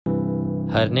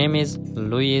Her name is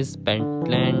Louise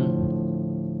Pentland.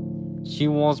 She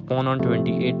was born on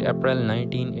 28 April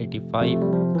 1985.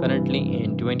 Currently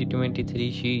in 2023,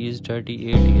 she is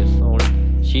 38 years old.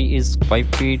 She is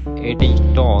 5 feet 8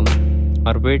 inches tall.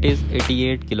 Her weight is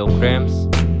 88 kilograms.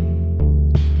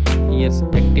 Years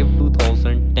active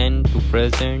 2010 to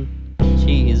present.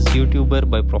 She is YouTuber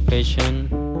by profession.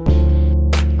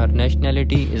 Her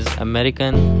nationality is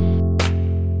American.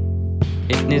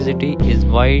 Ethnicity is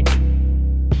white.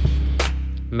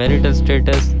 Marital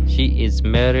status, she is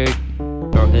married.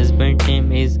 Her husband's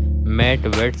name is Matt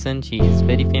Watson. She is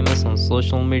very famous on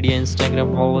social media.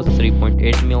 Instagram followers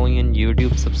 3.8 million.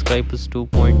 YouTube subscribers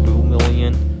 2.2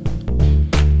 million.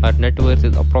 Her net worth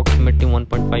is approximately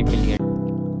 1.5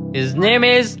 million. His name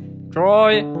is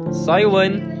Troye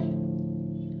Sivan.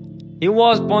 He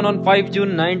was born on 5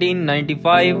 June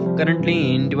 1995.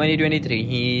 Currently in 2023,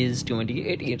 he is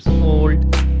 28 years old.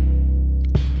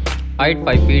 Height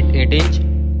 5 feet 8 inch.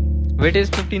 Weight is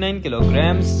 59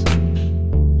 kilograms.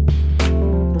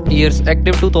 Years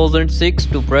active 2006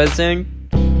 to present.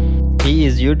 He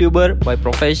is YouTuber by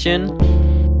profession.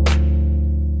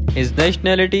 His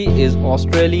nationality is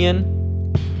Australian.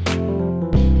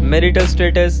 Marital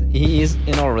status, he is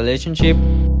in a relationship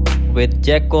with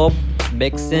Jacob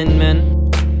Bexenman.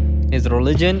 His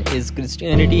religion is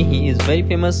Christianity. He is very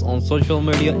famous on social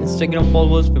media. Instagram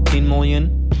followers 15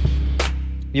 million.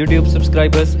 YouTube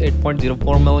subscribers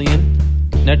 8.04 million.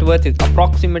 Net worth is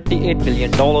approximately $8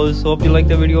 billion. Hope you like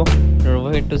the video. Don't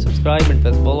forget to subscribe and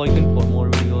press bell icon for more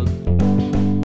videos.